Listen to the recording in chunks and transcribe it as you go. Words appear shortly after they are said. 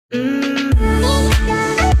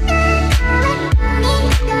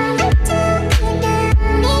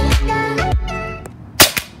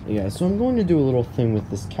So I'm going to do a little thing with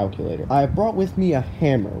this calculator. I brought with me a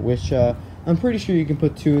hammer, which I'm pretty sure you can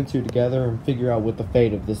put 2 and 2 together and figure out what the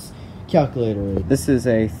fate of this calculator is. This is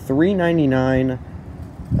a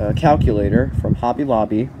 $3.99 calculator from Hobby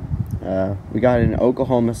Lobby. We got it in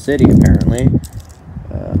Oklahoma City, apparently.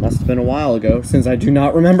 Must have been a while ago, since I do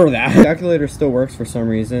not remember that. The calculator still works for some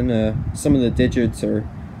reason. Some of the digits are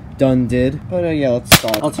did. But yeah, let's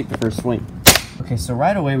start. I'll take the first swing. Okay, so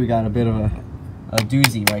right away we got a bit of a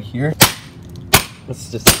doozy right here.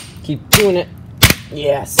 Let's just keep doing it.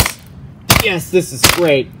 Yes. Yes, this is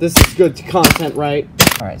great. This is good content, right?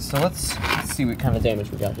 Alright, so let's see what kind of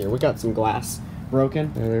damage we got here. We got some glass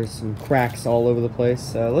broken. There's some cracks all over the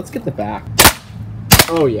place. Let's get the back.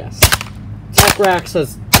 Oh, yes. Tech Racks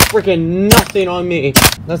has freaking nothing on me.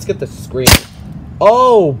 Let's get the screen.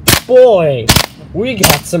 Oh, boy. We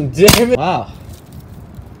got some damage. Wow.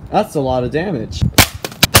 That's a lot of damage.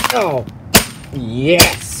 Oh,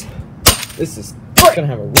 yes. This is great. I'm gonna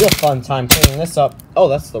have a real fun time cleaning this up. Oh,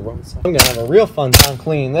 that's the wrong side. I'm gonna have a real fun time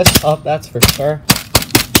cleaning this up, that's for sure.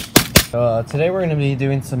 Today we're gonna be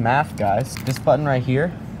doing some math, guys. This button right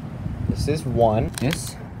here, this is 1.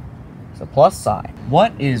 This is a plus sign.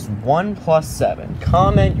 What is 1 plus 7?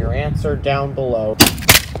 Comment your answer down below.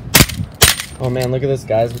 Oh man, look at this,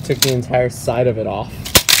 guys. We took the entire side of it off.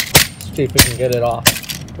 Let's see if we can get it off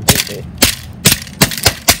completely.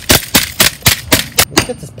 Let's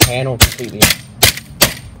get this panel completely.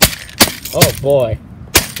 Oh boy,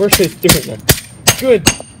 we're just doing a good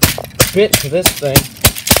bit to this thing.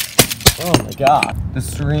 Oh my god, the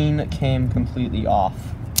screen came completely off.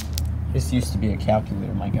 This used to be a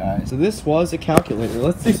calculator, my guys. So this was a calculator.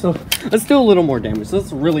 Let's do a little more damage.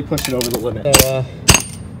 Let's really push it over the limit. So,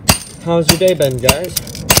 how's your day been, guys?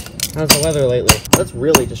 How's the weather lately? Let's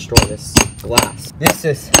really destroy this glass. This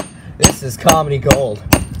is comedy gold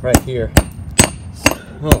right here.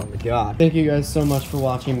 Oh my god. Thank you guys so much for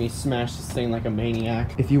watching me smash this thing like a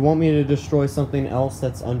maniac. If you want me to destroy something else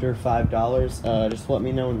that's under $5, just let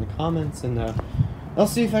me know in the comments, and I'll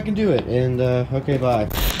see if I can do it. And okay, bye.